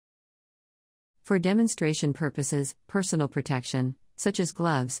For demonstration purposes, personal protection, such as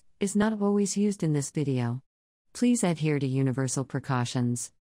gloves, is not always used in this video. Please adhere to universal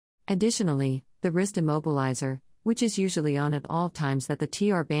precautions. Additionally, the wrist immobilizer, which is usually on at all times that the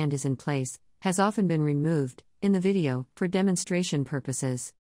TR band is in place, has often been removed, in the video, for demonstration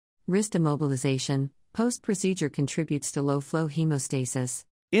purposes. Wrist immobilization, post-procedure contributes to low-flow hemostasis.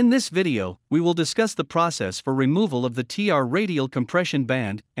 In this video, we will discuss the process for removal of the TR radial compression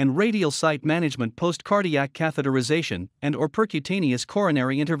band and radial site management post-cardiac catheterization and/or percutaneous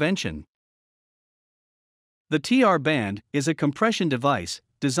coronary intervention. The TR band is a compression device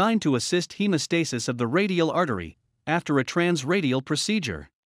designed to assist hemostasis of the radial artery after a transradial procedure.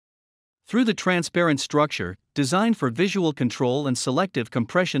 Through the transparent structure, designed for visual control and selective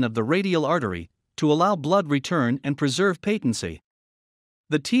compression of the radial artery to allow blood return and preserve patency.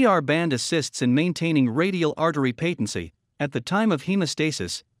 The TR band assists in maintaining radial artery patency at the time of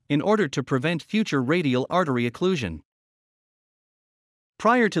hemostasis in order to prevent future radial artery occlusion.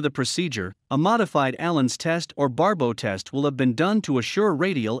 Prior to the procedure, a modified Allen's test or Barbeau test will have been done to assure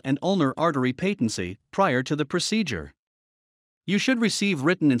radial and ulnar artery patency prior to the procedure. You should receive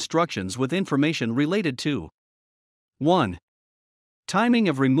written instructions with information related to 1. Timing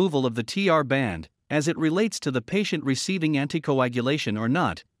of removal of the TR band. As it relates to the patient receiving anticoagulation or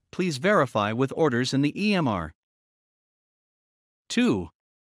not, please verify with orders in the EMR. 2.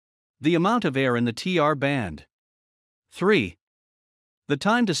 The amount of air in the TR band. 3. The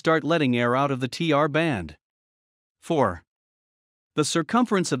time to start letting air out of the TR band. 4. The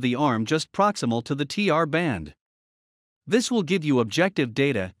circumference of the arm just proximal to the TR band. This will give you objective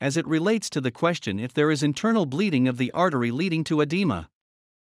data as it relates to the question if there is internal bleeding of the artery leading to edema.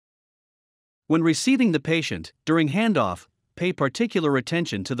 When receiving the patient, during handoff, pay particular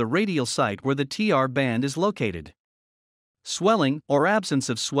attention to the radial site where the TR band is located. Swelling or absence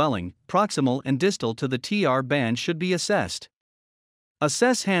of swelling, proximal and distal to the TR band should be assessed.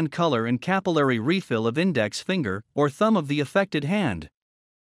 Assess hand color and capillary refill of index finger or thumb of the affected hand.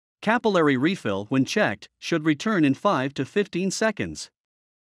 Capillary refill, when checked, should return in 5 to 15 seconds.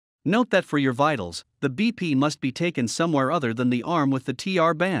 Note that for your vitals, the BP must be taken somewhere other than the arm with the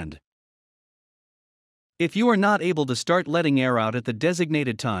TR band. If you are not able to start letting air out at the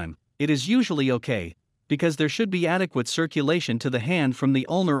designated time, it is usually okay, because there should be adequate circulation to the hand from the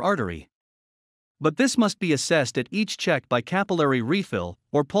ulnar artery. But this must be assessed at each check by capillary refill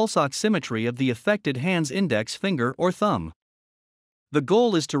or pulse oximetry of the affected hand's index finger or thumb. The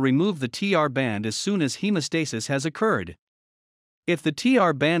goal is to remove the TR band as soon as hemostasis has occurred. If the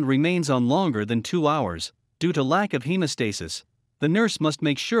TR band remains on longer than 2 hours, due to lack of hemostasis, the nurse must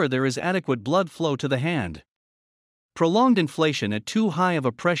make sure there is adequate blood flow to the hand. Prolonged inflation at too high of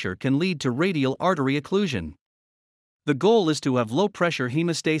a pressure can lead to radial artery occlusion. The goal is to have low pressure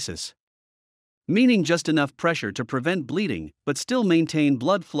hemostasis, meaning just enough pressure to prevent bleeding but still maintain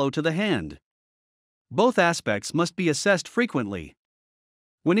blood flow to the hand. Both aspects must be assessed frequently.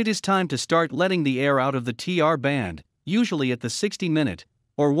 When it is time to start letting the air out of the TR band, usually at the 60-minute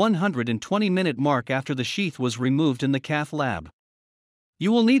or 120-minute mark after the sheath was removed in the cath lab.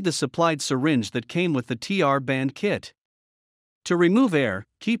 You will need the supplied syringe that came with the TR band kit. To remove air,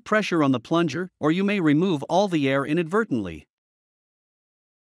 keep pressure on the plunger, or you may remove all the air inadvertently.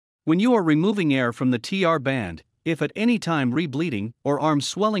 When you are removing air from the TR band, if at any time rebleeding or arm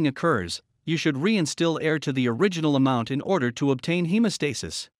swelling occurs, you should reinstill air to the original amount in order to obtain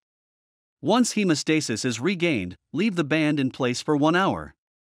hemostasis. Once hemostasis is regained, leave the band in place for 1 hour.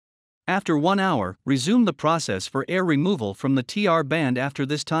 After 1 hour, resume the process for air removal from the TR band after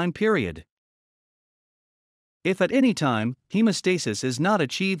this time period. If at any time, hemostasis is not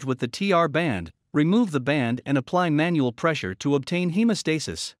achieved with the TR band, remove the band and apply manual pressure to obtain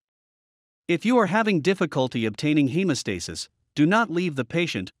hemostasis. If you are having difficulty obtaining hemostasis, do not leave the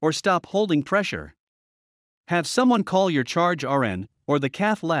patient or stop holding pressure. Have someone call your charge RN, or the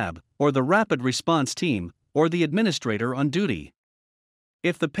cath lab, or the rapid response team, or the administrator on duty.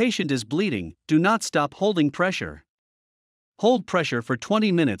 If the patient is bleeding, do not stop holding pressure. Hold pressure for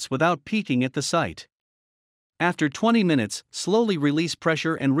 20 minutes without peaking at the site. After 20 minutes, slowly release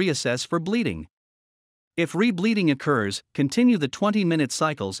pressure and reassess for bleeding. If rebleeding occurs, continue the 20-minute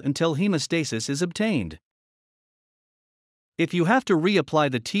cycles until hemostasis is obtained. If you have to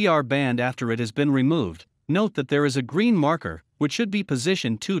reapply the TR band after it has been removed, note that there is a green marker, which should be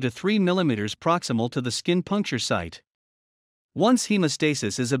positioned 2 to 3 mm proximal to the skin puncture site. Once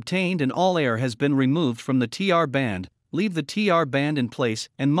hemostasis is obtained and all air has been removed from the TR band, leave the TR band in place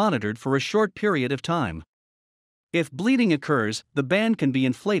and monitored for a short period of time. If bleeding occurs, the band can be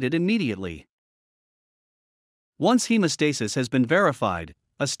inflated immediately. Once hemostasis has been verified,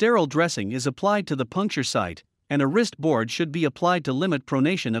 A sterile dressing is applied to the puncture site, and a wrist board should be applied to limit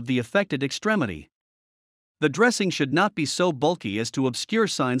pronation of the affected extremity. The dressing should not be so bulky as to obscure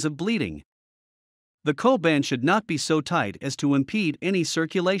signs of bleeding. The co-band should not be so tight as to impede any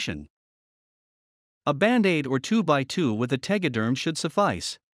circulation. A band-aid or 2x2 with a tegaderm should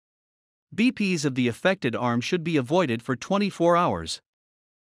suffice. BPs of the affected arm should be avoided for 24 hours.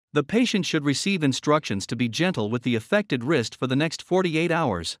 The patient should receive instructions to be gentle with the affected wrist for the next 48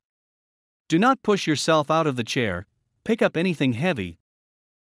 hours. Do not push yourself out of the chair, pick up anything heavy,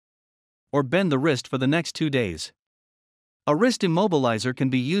 or bend the wrist for the next 2 days. A wrist immobilizer can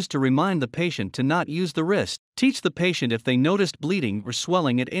be used to remind the patient to not use the wrist. Teach the patient if they noticed bleeding or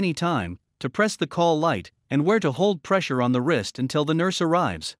swelling at any time, to press the call light, and where to hold pressure on the wrist until the nurse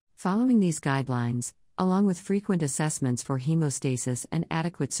arrives. Following these guidelines, along with frequent assessments for hemostasis and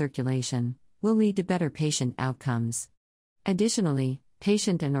adequate circulation, will lead to better patient outcomes. Additionally,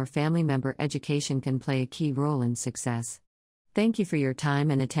 patient and/or family member education can play a key role in success. Thank you for your time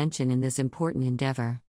and attention in this important endeavor.